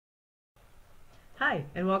Hi,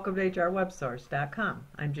 and welcome to HRWebsource.com.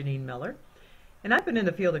 I'm Janine Miller, and I've been in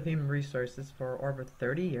the field of human resources for over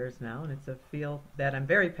 30 years now, and it's a field that I'm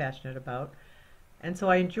very passionate about, and so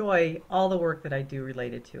I enjoy all the work that I do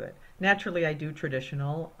related to it. Naturally, I do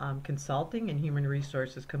traditional consulting and human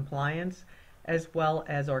resources compliance, as well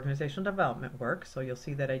as organizational development work, so you'll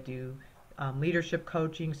see that I do leadership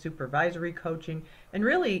coaching, supervisory coaching, and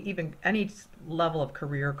really even any level of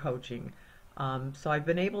career coaching. So I've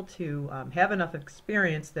been able to have enough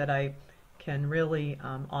experience that I can really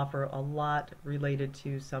offer a lot related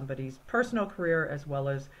to somebody's personal career as well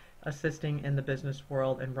as assisting in the business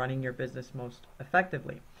world and running your business most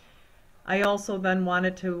effectively. I also then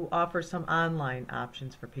wanted to offer some online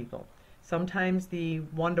options for people. Sometimes the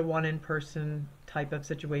one-to-one in-person type of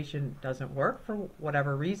situation doesn't work for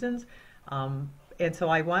whatever reasons. And so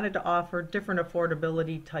I wanted to offer different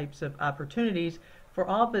affordability types of opportunities for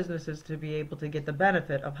all businesses to be able to get the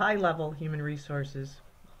benefit of high-level human resources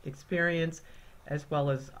experience as well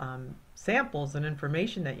as samples and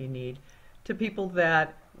information that you need to people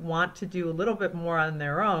that want to do a little bit more on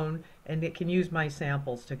their own and that can use my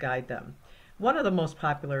samples to guide them. One of the most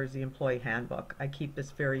popular is the employee handbook. I keep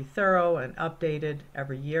this very thorough and updated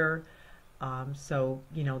every year. So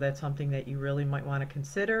that's something that you really might want to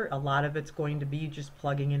consider. A lot of it's going to be just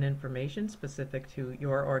plugging in information specific to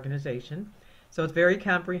your organization. So it's very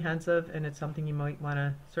comprehensive, and it's something you might want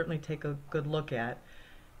to certainly take a good look at.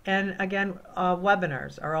 And again,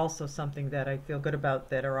 webinars are also something that I feel good about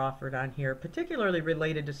that are offered on here, particularly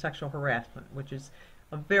related to sexual harassment, which is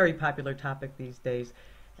a very popular topic these days.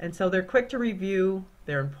 And so they're quick to review,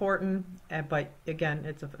 they're important, but again,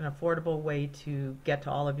 it's an affordable way to get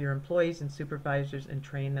to all of your employees and supervisors and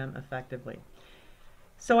train them effectively.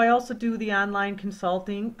 So I also do the online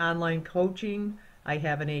consulting, online coaching. I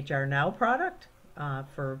have an HR Now product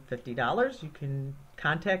for $50. You can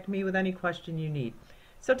contact me with any question you need.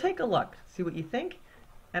 So take a look, see what you think,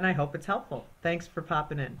 and I hope it's helpful. Thanks for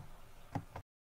popping in.